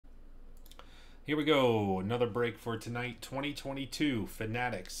Here we go. Another break for tonight. 2022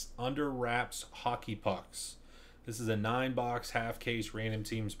 Fanatics Under Wraps Hockey Pucks. This is a 9-box half case random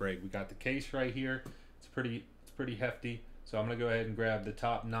teams break. We got the case right here. It's pretty hefty. So I'm gonna go ahead and grab the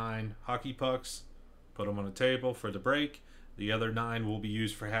top 9 hockey pucks, put them on the table for the break. The other 9 will be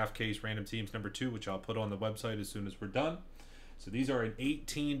used for half case random teams number 2, which I'll put on the website as soon as we're done. So these are an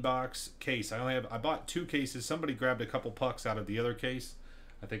 18-box case. I bought 2 cases. Somebody grabbed a couple pucks out of the other case.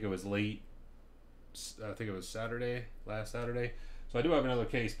 I think it was late. I think it was last Saturday. So I do have another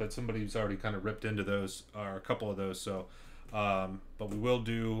case, but somebody's already kind of ripped into those, or a couple of those. So, but we will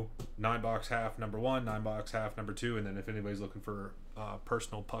do 9-box half number 1, 9-box half number 2, and then if anybody's looking for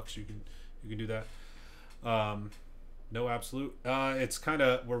personal pucks, you can do that. No absolute. It's kind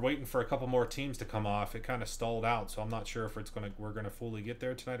of, we're waiting for a couple more teams to come off. It kind of stalled out, so I'm not sure if we're gonna fully get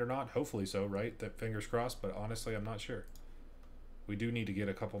there tonight or not. Hopefully so, right? That fingers crossed. But honestly, I'm not sure. We do need to get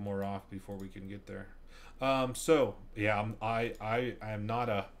a couple more off before we can get there. So yeah, I am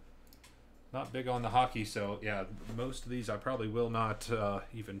not big on the hockey. So yeah, most of these I probably will not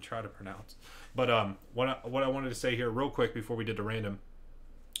even try to pronounce. But what I wanted to say here real quick before we did the random.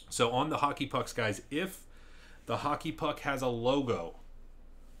 So on the hockey pucks, guys, if the hockey puck has a logo,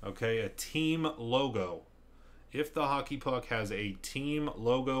 okay, a team logo. If the hockey puck has a team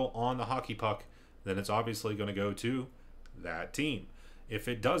logo on the hockey puck, then it's obviously going to go to that team. If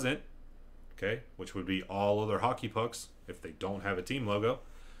it doesn't, okay, which would be all other hockey pucks, if they don't have a team logo,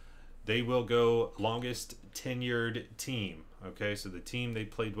 they will go longest tenured team. Okay, so the team they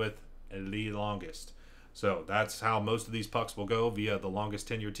played with the longest. So that's how most of these pucks will go, via the longest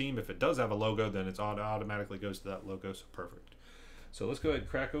tenured team. If it does have a logo, then it automatically goes to that logo. So perfect. So let's go ahead and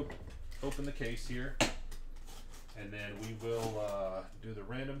crack open the case here. And then we will do the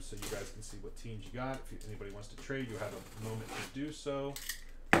random so you guys can see what teams you got. If anybody wants to trade, you have a moment to do so.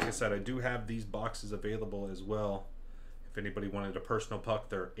 Like I said, I do have these boxes available as well. If anybody wanted a personal puck,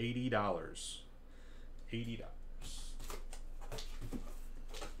 they're $80. $80.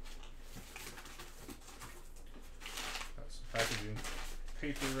 Got some packaging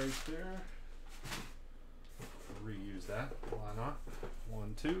paper right there. Reuse that. Why not?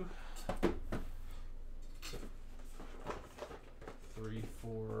 1, 2. 3,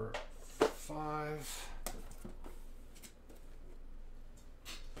 4, 5,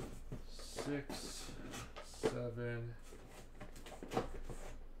 6, 7,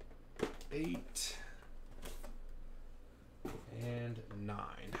 8, and 9.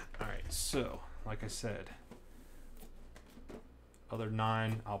 All right, so like I said, other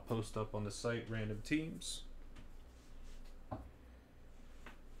 9 I'll post up on the site, random teams.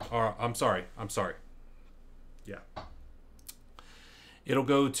 Or I'm sorry. Yeah. It'll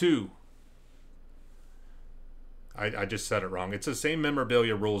go to, I just said it wrong. It's the same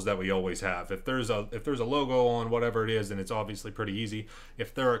memorabilia rules that we always have. If there's a logo on whatever it is, then it's obviously pretty easy.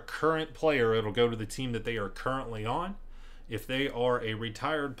 If they're a current player, it'll go to the team that they are currently on. If they are a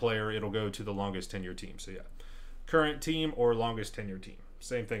retired player, it'll go to the longest tenure team. So yeah, current team or longest tenure team.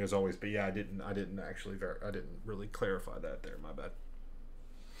 Same thing as always. But yeah, I didn't really clarify that there. My bad.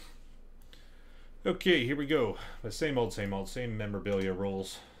 Okay, here we go. The same old, same memorabilia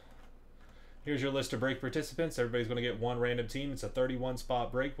rules. Here's your list of break participants. Everybody's going to get one random team. It's a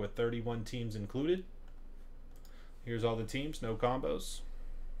 31-spot break with 31 teams included. Here's all the teams, no combos.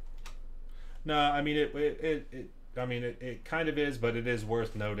 No, I mean it kind of is, but it is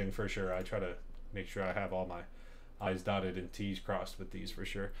worth noting for sure. I try to make sure I have all my I's dotted and T's crossed with these for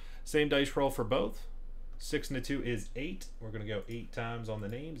sure. Same dice roll for both. 6 and a 2 is 8. We're going to go 8 times on the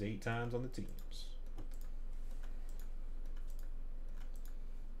names, 8 times on the teams.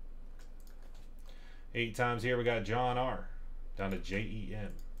 8 times here, we got John R. down to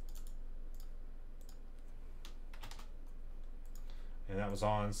JEM. And that was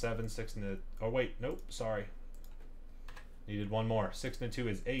on 7, 6, and oh wait, nope, sorry. Needed one more. 6 and 2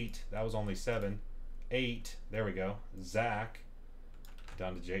 is 8. That was only 7. 8, there we go. Zach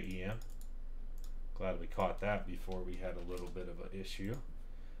down to JEM. Glad we caught that before we had a little bit of an issue.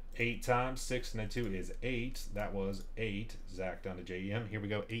 8 times 6 and a 2 is 8. That was 8. Zach down to JEM. Here we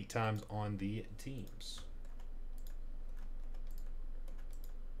go. 8 times on the teams.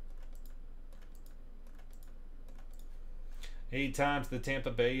 Eight times the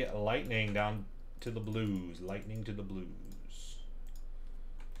Tampa Bay Lightning down to the Blues. Lightning to the Blues.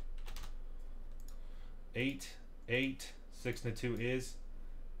 8, 8, 6 and a 2 is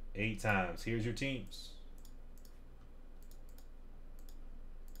 8 times. Here's your teams.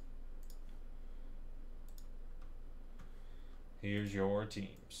 Here's your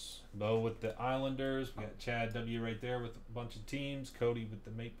teams. Bo with the Islanders. We got Chad W right there with a bunch of teams. Cody with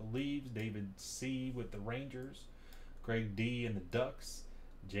the Maple Leafs. David C with the Rangers. Greg D and the Ducks.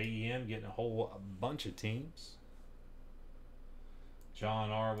 JEM getting a bunch of teams.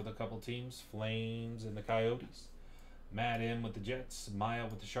 John R with a couple teams. Flames and the Coyotes. Matt M with the Jets. Maya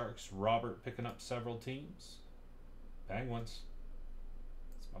with the Sharks. Robert picking up several teams. Penguins.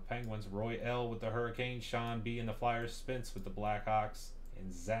 It's my Penguins. Roy L with the Hurricanes. Sean B and the Flyers. Spence with the Blackhawks.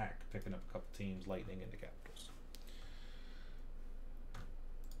 And Zach picking up a couple teams. Lightning and the Capitals. All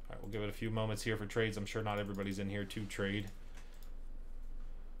right, we'll give it a few moments here for trades. I'm sure not everybody's in here to trade.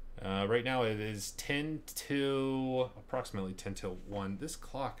 Right now it is approximately 10 till 1. This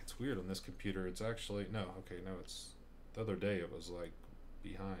clock, it's weird on this computer. It's actually, no, it's the other day it was like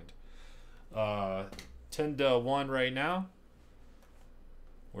behind. 10 to 1 right now.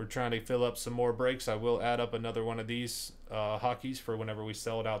 We're trying to fill up some more breaks. I will add up another one of these hockeys for whenever we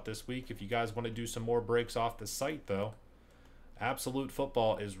sell it out this week. If you guys want to do some more breaks off the site though, Absolute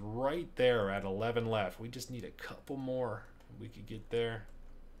Football is right there at 11 left. We just need a couple more. We could get there.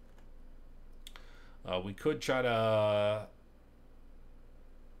 We could try to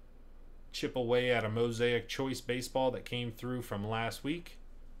chip away at a Mosaic Choice Baseball that came through from last week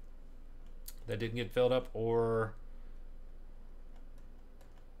that didn't get filled up, or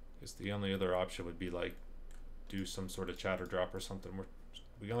I guess the only other option would be like do some sort of chatter drop or something.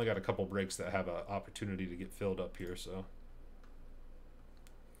 We only got a couple breaks that have an opportunity to get filled up here, so.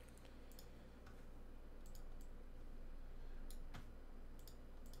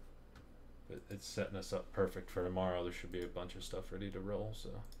 It's setting us up perfect for tomorrow. There should be a bunch of stuff ready to roll. So,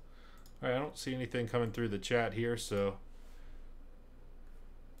 all right, I don't see anything coming through the chat here, so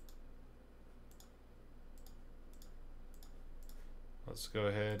let's go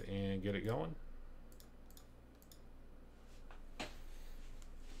ahead and get it going.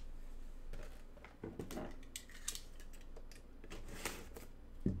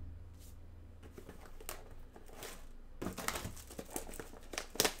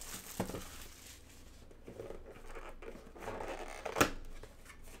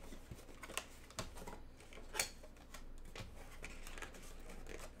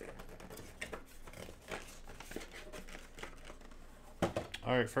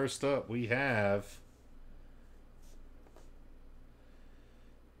 All right, first up we have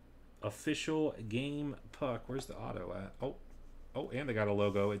official game puck. Where's the auto at? Oh, and they got a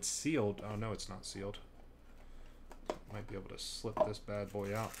logo. It's sealed. Oh no, it's not sealed. Might be able to slip this bad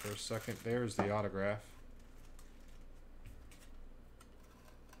boy out for a second. There's the autograph.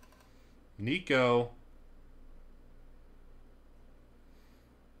 Nico.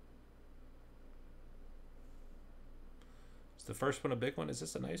 Is the first one a big one? Is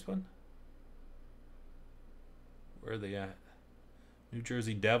this a nice one? Where are they at? New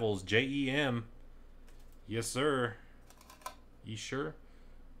Jersey Devils. JEM. Yes, sir. You sure?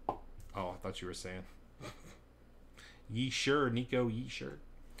 Oh, I thought you were saying. Ye sure, Nico, ye sure.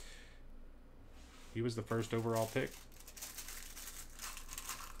 He was the first overall pick.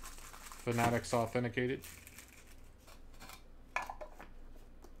 Fanatics authenticated.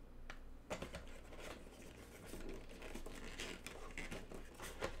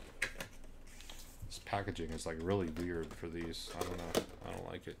 Packaging is like really weird for these. I don't know. I don't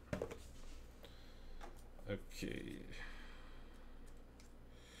like it. Okay.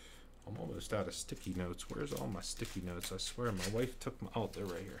 I'm almost out of sticky notes. Where's all my sticky notes? I swear my wife took my... Oh, they're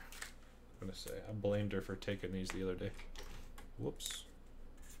right here. I'm going to say. I blamed her for taking these the other day. Whoops.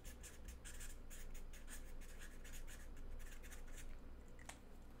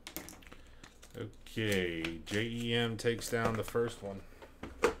 Okay. JEM takes down the first one.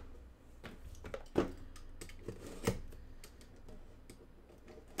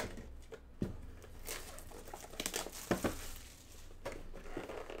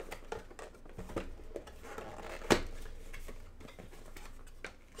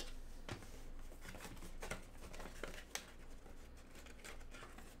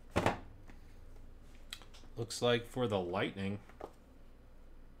 Looks like for the Lightning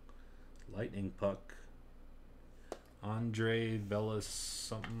puck, Andre Bellis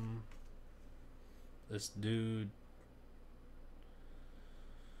something. This dude.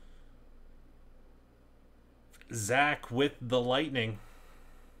 Zach with the Lightning.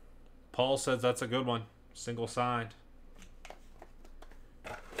 Paul says that's a good one. Single signed.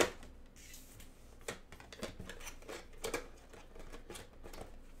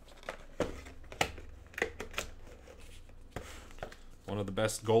 One of the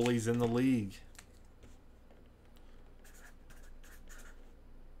best goalies in the league.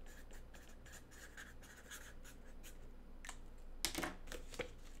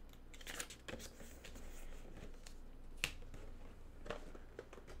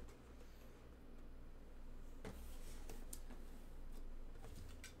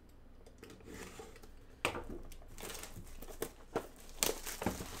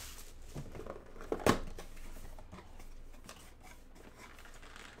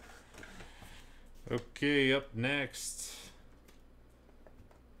 Okay, up next,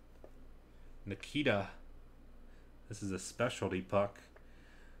 Nikita. This is a specialty puck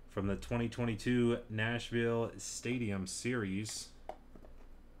from the 2022 Nashville Stadium Series.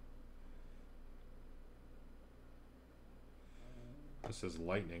 This says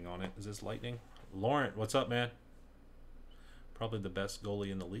Lightning on it. Is this Lightning? Laurent, what's up, man? Probably the best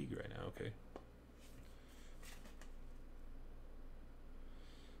goalie in the league right now. Okay.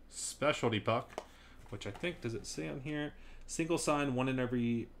 Specialty puck, which I think, does it say on here? Single sign, 1 in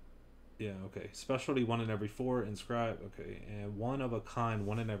every... Yeah, okay. Specialty, 1 in every 4. Inscribed, okay. And 1 of a kind,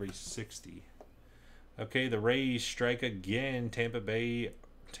 1 in every 60. Okay, the Rays strike again. Tampa Bay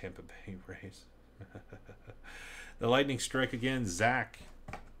Rays. The Lightning strike again. Zach.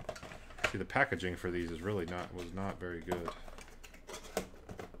 See, the packaging for these is really was not very good.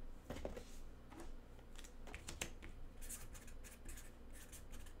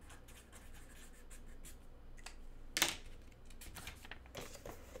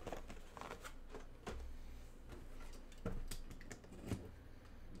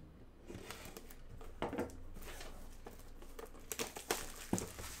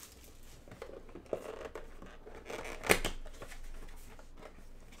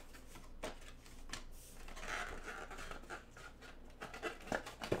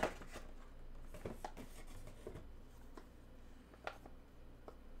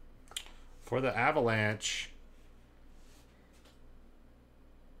 For the Avalanche,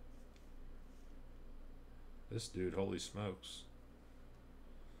 this dude, holy smokes.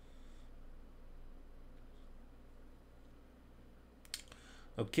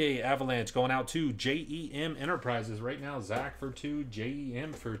 Okay, Avalanche going out to JEM Enterprises right now. Zach for 2,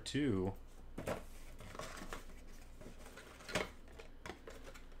 JEM for 2.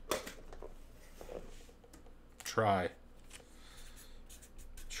 Try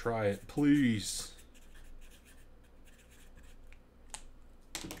it, please.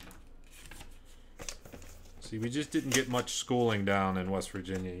 See, we just didn't get much schooling down in West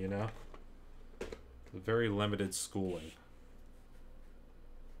Virginia, you know? Very limited schooling.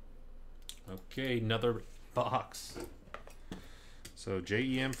 Okay, another box. So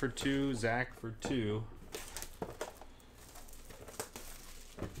JEM for 2, Zach for 2.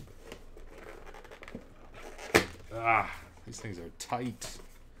 Ah, these things are tight.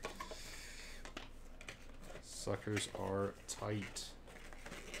 Suckers are tight.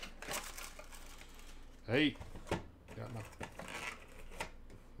 Hey, got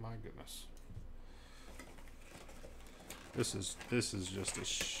my goodness. This is just a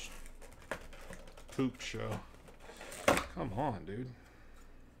poop show. Come on, dude.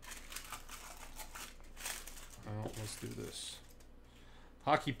 Well, let's do this.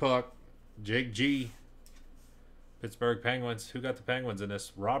 Hockey puck, Jake G. Pittsburgh Penguins. Who got the Penguins in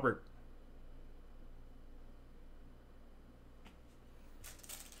this? Robert.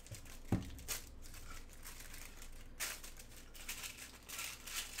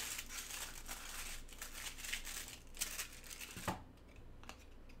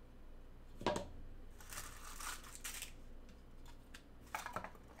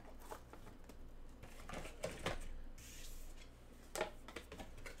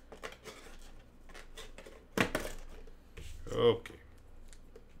 Okay.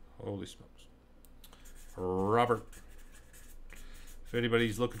 Holy smokes. Robert. If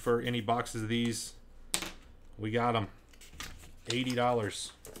anybody's looking for any boxes of these, we got them.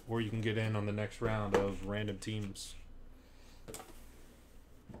 $80. Or you can get in on the next round of random teams.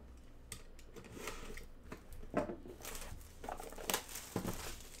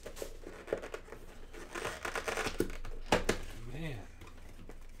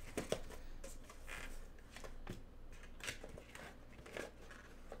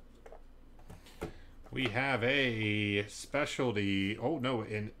 We have a specialty, oh no,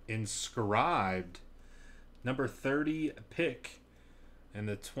 an inscribed number 30 pick in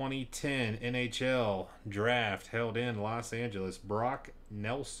the 2010 NHL draft held in Los Angeles. Brock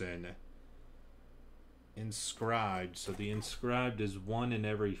Nelson. Inscribed. So the inscribed is 1 in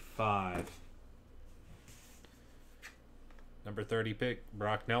every 5. Number 30 pick,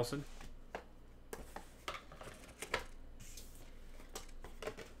 Brock Nelson.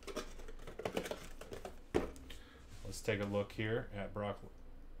 Let's take a look here at Brock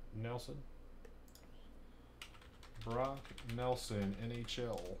Nelson. Brock Nelson,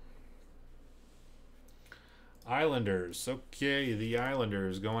 NHL. Islanders. Okay, the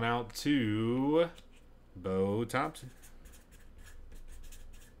Islanders going out to Bo Thompson.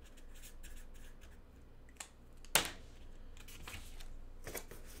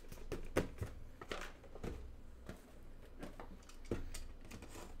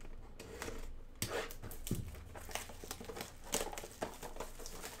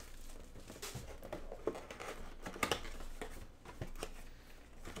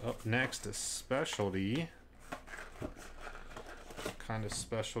 next, a specialty. What kind of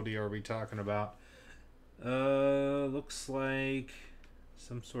specialty are we talking about? Looks like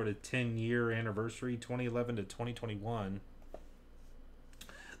some sort of 10-year anniversary, 2011 to 2021.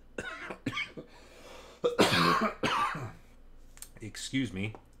 Excuse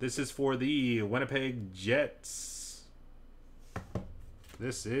me. This is for the Winnipeg Jets.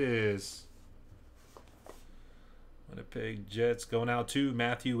 This is Winnipeg Jets going out to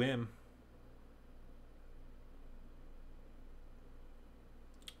Matthew M.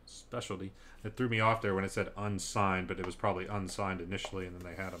 Specialty. It threw me off there when it said unsigned, but it was probably unsigned initially, and then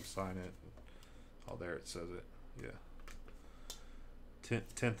they had him sign it. Oh, there it says it. Yeah.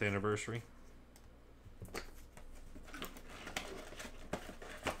 10th anniversary.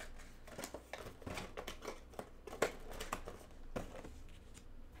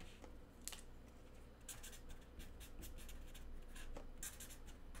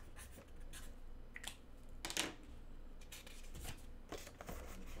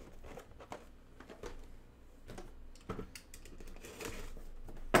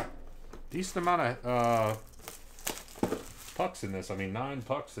 Decent amount of pucks in this. I mean, 9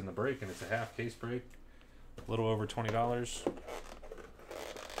 pucks in the break, and it's a half case break. A little over $20.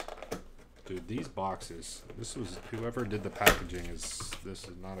 Dude, these boxes. This was whoever did the packaging is. This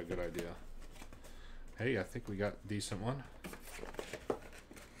is not a good idea. Hey, I think we got a decent one.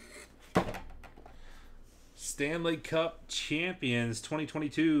 Stanley Cup Champions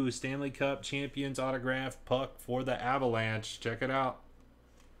 2022 Stanley Cup Champions autograph puck for the Avalanche. Check it out.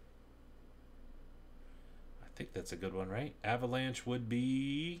 I think that's a good one, right? Avalanche would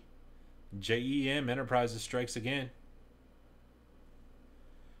be JEM Enterprises Strikes Again.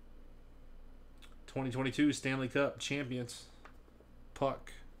 2022 Stanley Cup Champions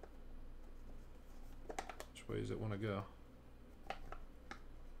puck. Which way does it want to go?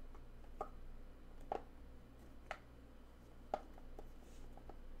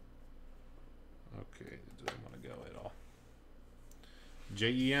 Okay, it doesn't want to go at all.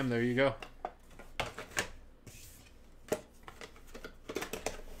 JEM, there you go.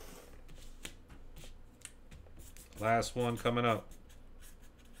 Last one coming up.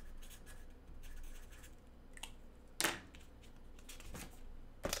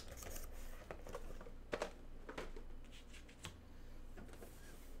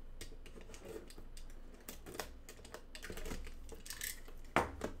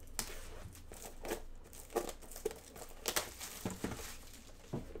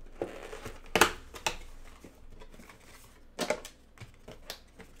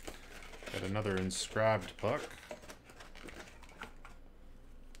 Got another inscribed puck.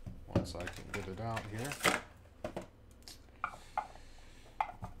 Once I can get it out here.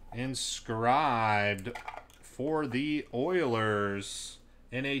 Inscribed for the Oilers.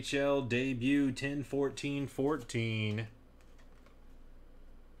 NHL debut 10-14-14.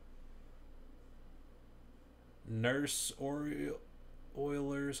 Nurse Oilers.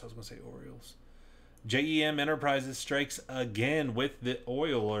 I was going to say Orioles. JEM Enterprises strikes again with the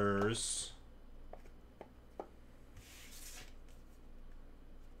Oilers.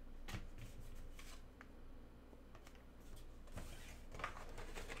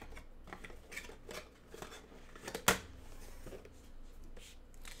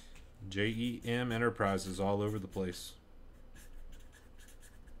 JEM Enterprises all over the place.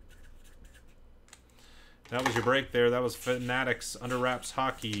 That was your break there. That was Fanatics Under Wraps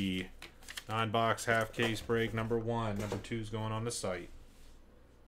Hockey. 9-box half case break number 1. Number 2 is going on the site.